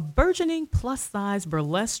 a burgeoning plus-size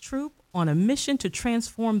burlesque troupe on a mission to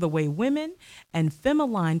transform the way women and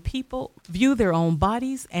femme-aligned people view their own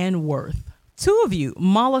bodies and worth. Two of you,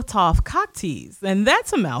 Molotov Cocktease, and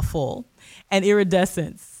that's a mouthful, and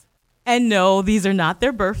Iridescence. And no, these are not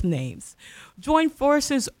their birth names. Joined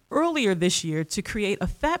forces earlier this year to create a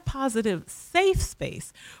fat-positive, safe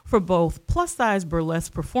space for both plus-size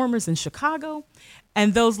burlesque performers in Chicago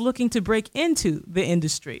and those looking to break into the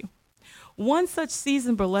industry. One such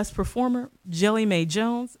seasoned burlesque performer, Jelly Mae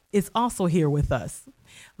Jones, is also here with us.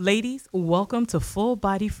 Ladies, welcome to Full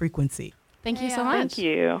Body Frequency. Thank you so much. Thank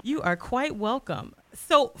you. You are quite welcome.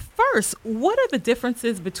 So first, what are the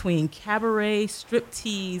differences between cabaret,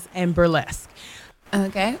 striptease, and burlesque?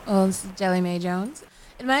 Okay, well, this is Jelly Mae Jones.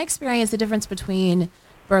 In my experience, the difference between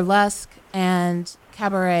burlesque and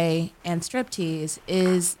cabaret and striptease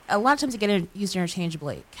is a lot of times they get used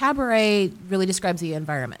interchangeably. Cabaret really describes the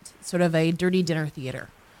environment, sort of a dirty dinner theater.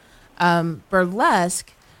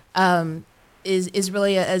 Burlesque is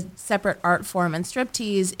really a separate art form, and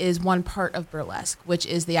striptease is one part of burlesque, which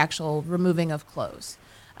is the actual removing of clothes.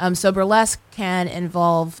 So burlesque can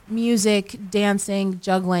involve music, dancing,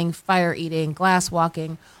 juggling, fire eating, glass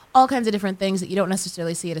walking, all kinds of different things that you don't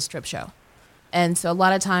necessarily see at a strip show. And so a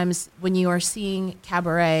lot of times when you are seeing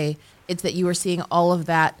cabaret, it's that you are seeing all of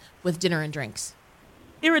that with dinner and drinks.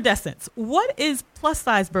 Iridescence, what is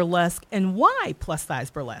plus-size burlesque and why plus-size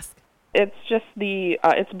burlesque? It's just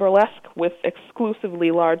it's burlesque with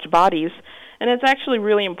exclusively large bodies, and it's actually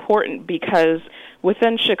really important because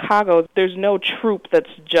within Chicago, there's no troupe that's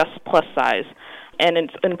just plus size, and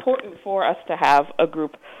it's important for us to have a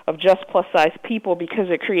group of just plus size people because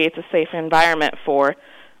it creates a safe environment for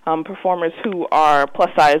performers who are plus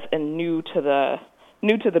size and new to the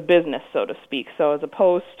business, so to speak. So as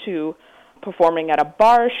opposed to performing at a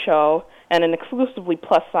bar show and an exclusively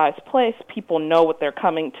plus-size place, people know what they're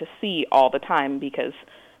coming to see all the time because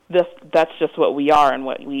that's just what we are and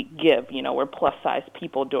what we give. You know, we're plus-size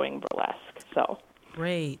people doing burlesque. So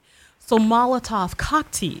Great. So Molotov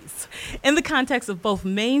Cocktease, in the context of both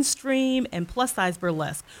mainstream and plus-size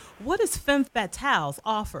burlesque, what does Femme Fatales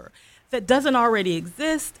offer that doesn't already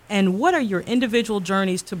exist, and what are your individual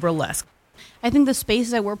journeys to burlesque? I think the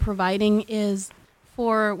space that we're providing is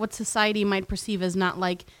for what society might perceive as not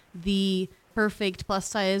like the perfect plus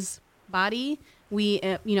size body. We,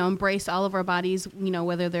 embrace all of our bodies,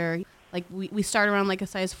 whether they're like, we start around like a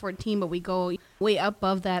size 14, but we go way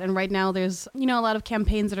above that. And right now there's, a lot of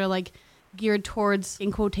campaigns that are like geared towards,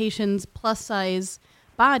 in quotations, plus size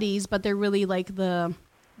bodies, but they're really like the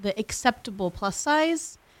acceptable plus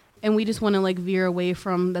size. And we just want to like veer away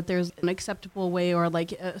from that there's an acceptable way or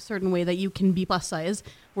like a certain way that you can be plus size.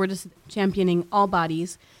 We're just championing all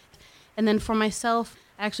bodies. And then for myself,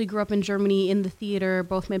 I actually grew up in Germany in the theater.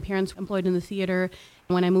 Both my parents employed in the theater.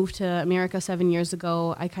 When I moved to America 7 years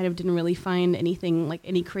ago, I kind of didn't really find anything like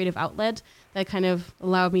any creative outlet that kind of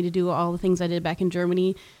allowed me to do all the things I did back in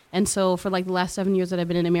Germany. And so for like the last 7 years that I've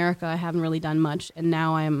been in America, I haven't really done much. And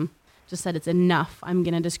now I'm just said it's enough. I'm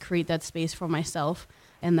going to just create that space for myself.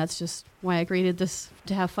 And that's just why I created this,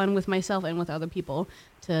 to have fun with myself and with other people,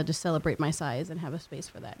 to just celebrate my size and have a space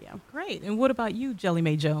for that, yeah. Great. And what about you, Jelly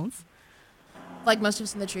Mae Jones? Like most of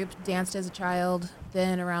us in the troupe, danced as a child.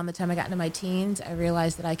 Then around the time I got into my teens, I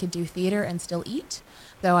realized that I could do theater and still eat,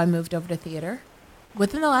 though I moved over to theater.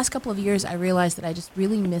 Within the last couple of years, I realized that I just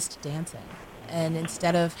really missed dancing. And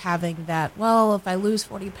instead of having that, well, if I lose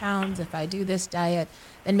 40 pounds, if I do this diet,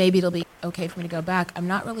 then maybe it'll be okay for me to go back. I'm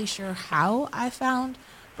not really sure how I found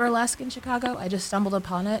burlesque in Chicago. I just stumbled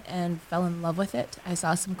upon it and fell in love with it. I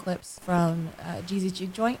saw some clips from Jeezy's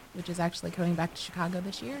Juke Joint, which is actually coming back to Chicago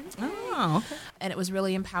this year. Oh, okay. And it was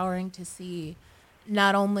really empowering to see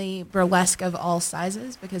not only burlesque of all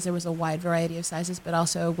sizes, because there was a wide variety of sizes, but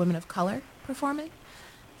also women of color performing,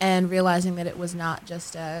 and realizing that it was not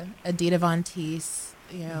just a Dita Von Teese,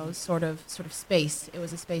 sort of space. It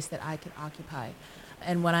was a space that I could occupy.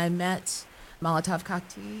 And when I met Molotov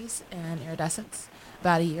Cocktease and Iridescence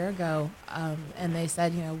about a year ago, and they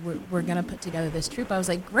said, we're going to put together this troupe, I was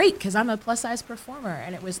like, great, because I'm a plus-size performer.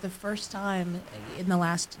 And it was the first time in the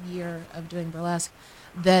last year of doing burlesque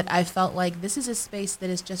that I felt like this is a space that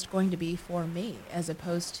is just going to be for me, as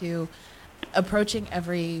opposed to approaching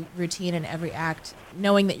every routine and every act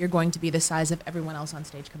knowing that you're going to be the size of everyone else on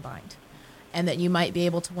stage combined, and that you might be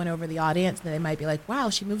able to win over the audience, and they might be like, wow,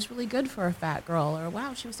 she moves really good for a fat girl, or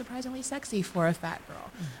wow, she was surprisingly sexy for a fat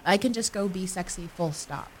girl. I can just go be sexy, full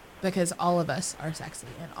stop, because all of us are sexy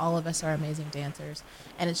and all of us are amazing dancers,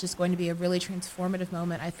 and it's just going to be a really transformative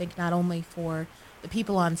moment, I think, not only for the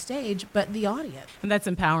people on stage, but the audience. And that's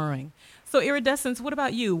empowering. So Iridescence, what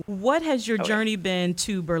about you? What has your journey been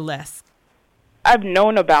to burlesque? I've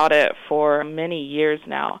known about it for many years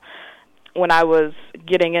now. When I was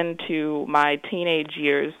getting into my teenage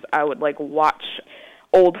years, I would watch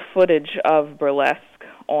old footage of burlesque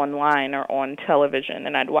online or on television,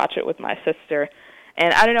 and I'd watch it with my sister.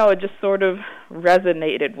 And I don't know, it just sort of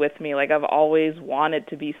resonated with me. I've always wanted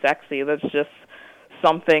to be sexy. That's just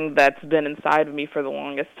something that's been inside of me for the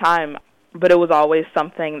longest time. But it was always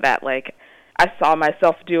something that I saw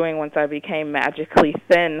myself doing once I became magically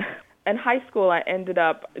thin. In high school, I ended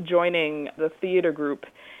up joining the theater group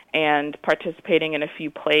and participating in a few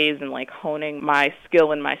plays and honing my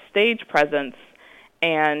skill and my stage presence.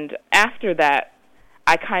 And after that,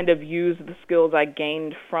 I kind of used the skills I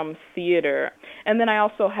gained from theater. And then I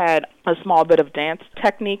also had a small bit of dance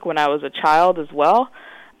technique when I was a child as well.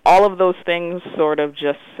 All of those things sort of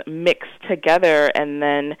just mixed together, and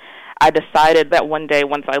then I decided that one day,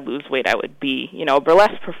 once I lose weight, I would be, a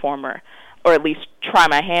burlesque performer, or at least try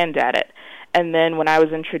my hand at it. And then when I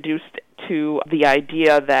was introduced to the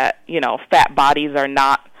idea that, fat bodies are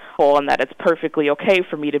not whole and that it's perfectly okay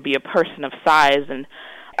for me to be a person of size, and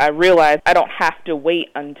I realized I don't have to wait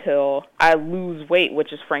until I lose weight,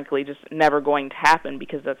 which is frankly just never going to happen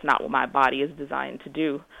because that's not what my body is designed to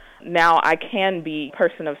do. Now I can be a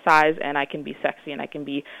person of size, and I can be sexy, and I can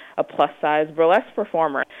be a plus-size burlesque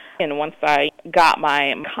performer. And once I got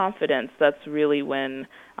my confidence, that's really when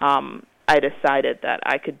I decided that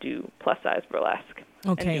I could do plus-size burlesque.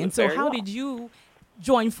 Okay, and so how did you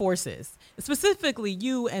join forces? Specifically,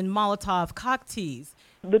 you and Molotov Cocktease.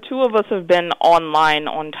 The two of us have been online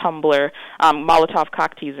on Tumblr, Molotov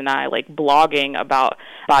Cocktease and I, blogging about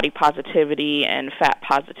body positivity and fat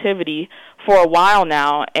positivity for a while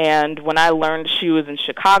now. And when I learned she was in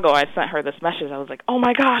Chicago, I sent her this message. I was like, oh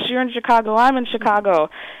my gosh, you're in Chicago, I'm in Chicago.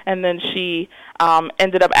 And then she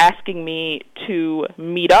ended up asking me to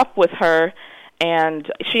meet up with her.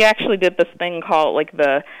 And she actually did this thing called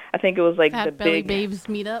I think it was Fat the Belly big Babes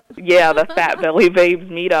meetup. Yeah, the Fat Belly Babes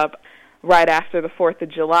meetup right after the 4th of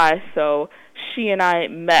July. So she and I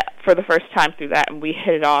met for the first time through that, and we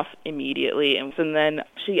hit it off immediately. And then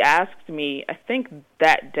she asked me, I think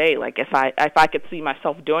that day, if I could see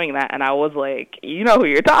myself doing that, and I was like, you know who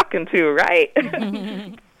you're talking to, right?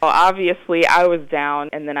 Well, obviously, I was down,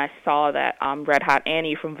 and then I saw that Red Hot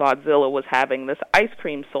Annie from Vaudzilla was having this ice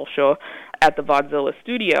cream social at the Vaudzilla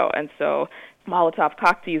studio, and so Molotov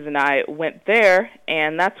Cocktease and I went there,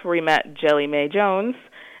 and that's where we met Jelly Mae Jones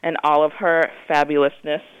and all of her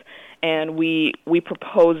fabulousness. and we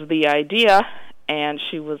proposed the idea, and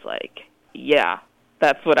she was like, yeah,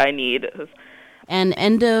 that's what I need. And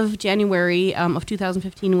end of January of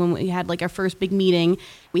 2015, when we had like our first big meeting,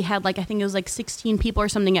 we had like, I think it was like 16 people or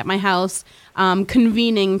something at my house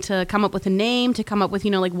convening to come up with a name, to come up with,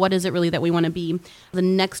 like what is it really that we want to be. The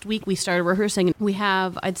next week we started rehearsing. We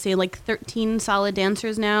have, I'd say like 13 solid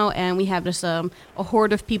dancers now, and we have just a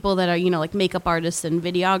horde of people that are, like makeup artists and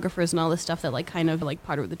videographers and all this stuff that like kind of like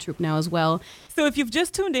part of the troupe now as well. So if you've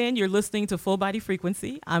just tuned in, you're listening to Full Body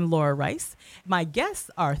Frequency. I'm Laura Rice. My guests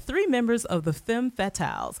are 3 members of the Femme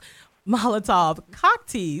Fatales, Molotov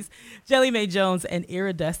Cocktease, Jelly Mae Jones, and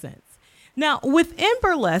Iridescence. Now, within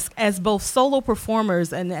burlesque, as both solo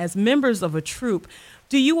performers and as members of a troupe,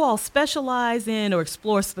 do you all specialize in or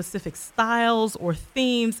explore specific styles or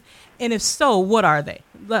themes? And if so, what are they?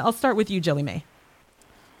 I'll start with you, Jelly Mae.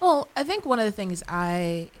 Well, I think one of the things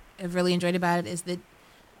I have really enjoyed about it is that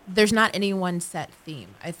there's not any one set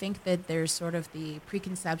theme. I think that there's sort of the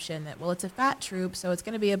preconception that, well, it's a fat troupe, so it's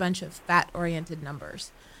going to be a bunch of fat-oriented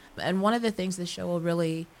numbers. And one of the things the show will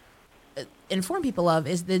really inform people of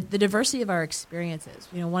is the diversity of our experiences.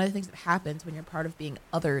 One of the things that happens when you're part of being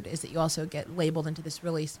othered is that you also get labeled into this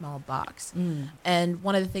really small box. And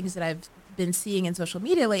one of the things that I've been seeing in social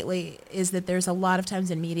media lately is that there's a lot of times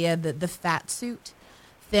in media the fat suit,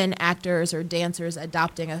 thin actors or dancers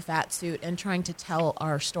adopting a fat suit and trying to tell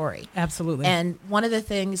our story. Absolutely. And one of the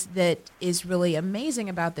things that is really amazing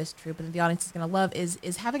about this troupe and the audience is going to love is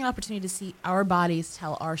having an opportunity to see our bodies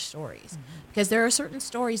tell our stories. Because there are certain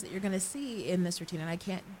stories that you're going to see in this routine, and I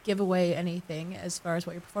can't give away anything as far as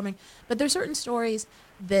what you're performing, but there's certain stories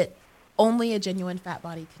that only a genuine fat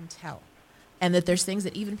body can tell. And that there's things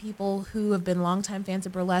that even people who have been longtime fans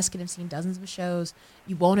of burlesque and have seen dozens of shows,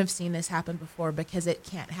 you won't have seen this happen before because it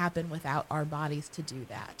can't happen without our bodies to do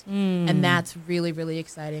that. And that's really, really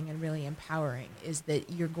exciting and really empowering, is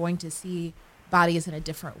that you're going to see bodies in a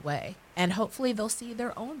different way. And hopefully they'll see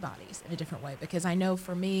their own bodies in a different way. Because I know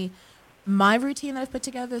for me, my routine that I've put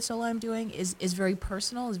together, the solo I'm doing, is very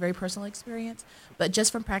personal, is a very personal experience. But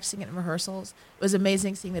just from practicing it in rehearsals, it was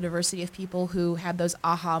amazing seeing the diversity of people who had those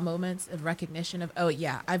aha moments of recognition of, oh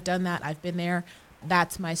yeah, I've done that, I've been there,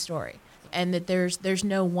 that's my story. And that there's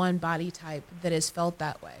no one body type that is felt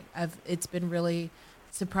that way. It's been really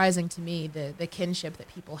surprising to me, the kinship that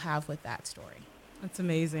people have with that story. That's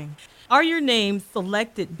amazing. Are your names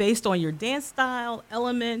selected based on your dance style,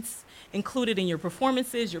 elements included in your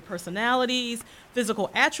performances, your personalities,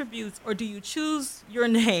 physical attributes, or do you choose your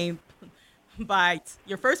name by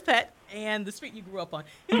your first pet and the street you grew up on?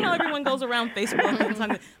 How everyone goes around Facebook and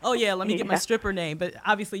talking, oh yeah, let me get my stripper name. But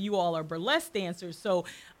obviously you all are burlesque dancers, so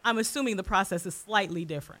I'm assuming the process is slightly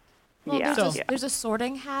different. Well, there's a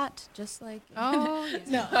sorting hat, just like... Oh,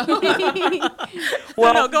 no.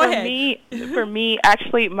 Well, no, go ahead. For me,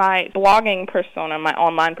 actually, my blogging persona, my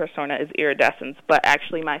online persona is Iridescence, but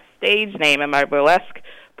actually my stage name and my burlesque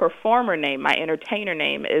performer name, my entertainer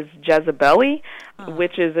name is Jezebelly,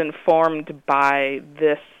 which is informed by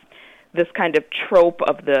this kind of trope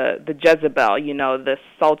of the Jezebel, this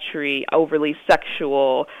sultry, overly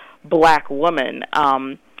sexual black woman,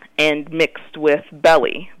 and mixed with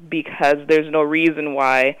belly, because there's no reason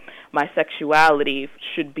why my sexuality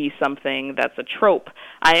should be something that's a trope.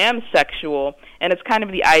 I am sexual, and it's kind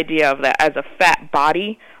of the idea of that as a fat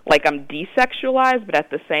body, like I'm desexualized, but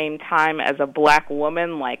at the same time as a black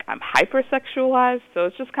woman, like I'm hypersexualized. So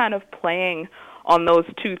it's just kind of playing on those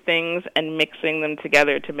two things and mixing them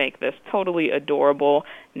together to make this totally adorable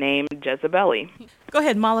name, Jezebelly. Go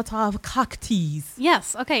ahead, Molotov Cocktease.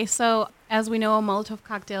 Yes. Okay. So as we know, a Molotov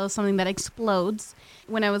cocktail is something that explodes.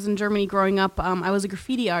 When I was in Germany growing up, I was a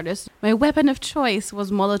graffiti artist. My weapon of choice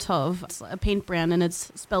was Molotov. It's a paint brand, and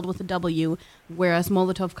it's spelled with a W, whereas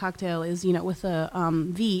Molotov cocktail is, with a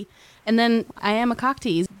V. And then I am a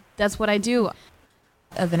cocktease. That's what I do.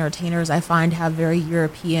 Of entertainers, I find have very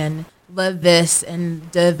European, love this and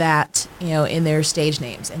do that, in their stage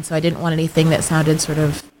names. And so I didn't want anything that sounded sort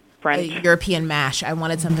of French. A European mash. I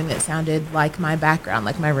wanted something that sounded like my background,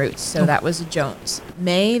 like my roots. So that was Jones.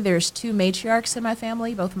 Mae, there's 2 matriarchs in my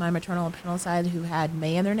family, both my maternal and paternal side, who had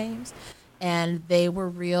Mae in their names. And they were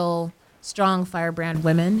real strong firebrand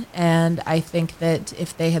women. And I think that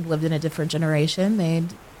if they had lived in a different generation,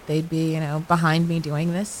 they'd be, behind me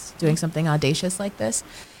doing something audacious like this.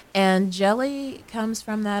 And jelly comes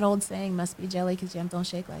from that old saying, must be jelly because jam don't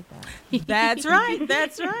shake like that. That's right.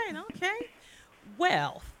 That's right. Okay.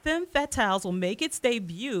 Well, Femme Fatales will make its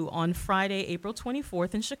debut on Friday, April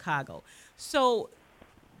 24th in Chicago. So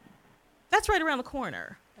that's right around the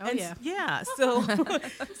corner. Oh, yeah. Yeah. So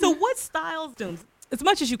what styles as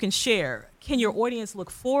much as you can share, can your audience look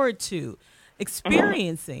forward to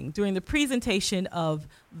experiencing during the presentation of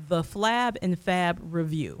the Flab and Fab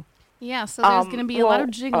review? Yeah, so there's going to be a lot of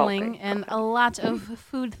jiggling okay. and a lot of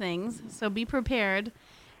food things. So be prepared.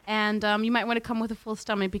 And you might want to come with a full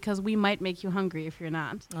stomach because we might make you hungry if you're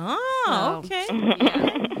not. Oh, So, okay.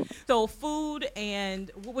 Yeah. So food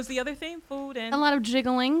and what was the other thing? Food and A lot of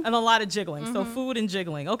jiggling. a lot of jiggling. So food and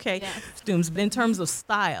jiggling. Okay. Yeah. Costumes in terms of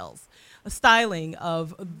styling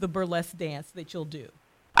of the burlesque dance that you'll do.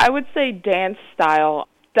 I would say dance style,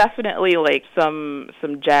 definitely like some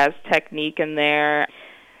jazz technique in there.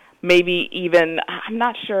 Maybe even, I'm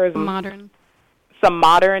not sure, Modern. some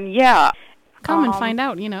modern, yeah. Come and find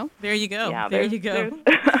out, you know. There you go. Yeah, there you go.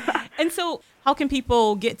 And so how can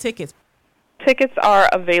people get tickets? Tickets are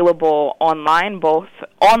available online, both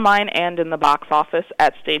online and in the box office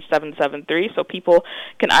at Stage 773. So people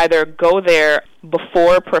can either go there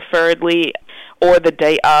before, preferably, or the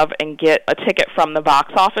day of and get a ticket from the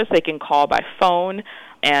box office. They can call by phone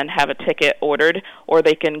and have a ticket ordered, or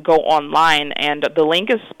they can go online, and the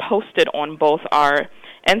link is posted on both our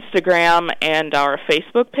Instagram and our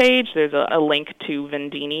Facebook page. There's a link to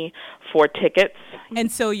Vendini for tickets.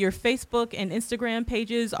 And so your Facebook and Instagram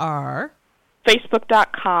pages are?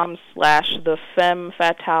 Facebook.com/The Femme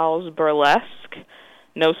Fatales Burlesque.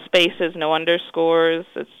 No spaces, no underscores.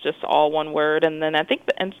 It's just all one word. And then I think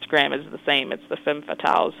the Instagram is the same. It's The Femme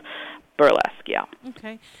Fatales Burlesque, yeah.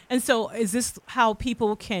 Okay. And so is this how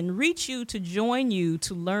people can reach you to join you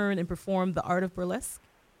to learn and perform the art of burlesque?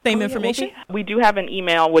 Same information? We do have an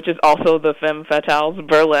email, which is also the Femme Fatales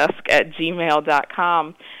Burlesque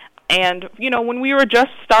 @gmail.com. And, you know, when we were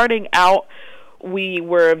just starting out, we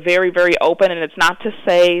were very, very open, and it's not to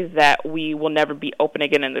say that we will never be open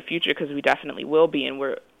again in the future, because we definitely will be, and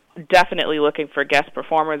we're definitely looking for guest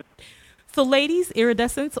performers. So ladies,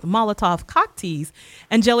 Iridescence, Molotov Cocktease,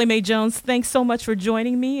 and Jelly Mae Jones, thanks so much for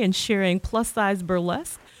joining me and sharing plus-size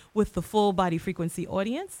burlesque with the Full Body Frequency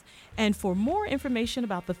audience. And for more information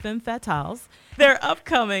about the Femme Fatales, their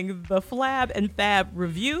upcoming The Flab and Fab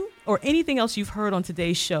review, or anything else you've heard on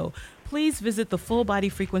today's show, please visit the Full Body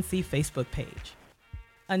Frequency Facebook page.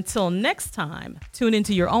 Until next time, tune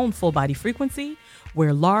into your own Full Body Frequency,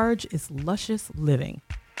 where large is luscious living.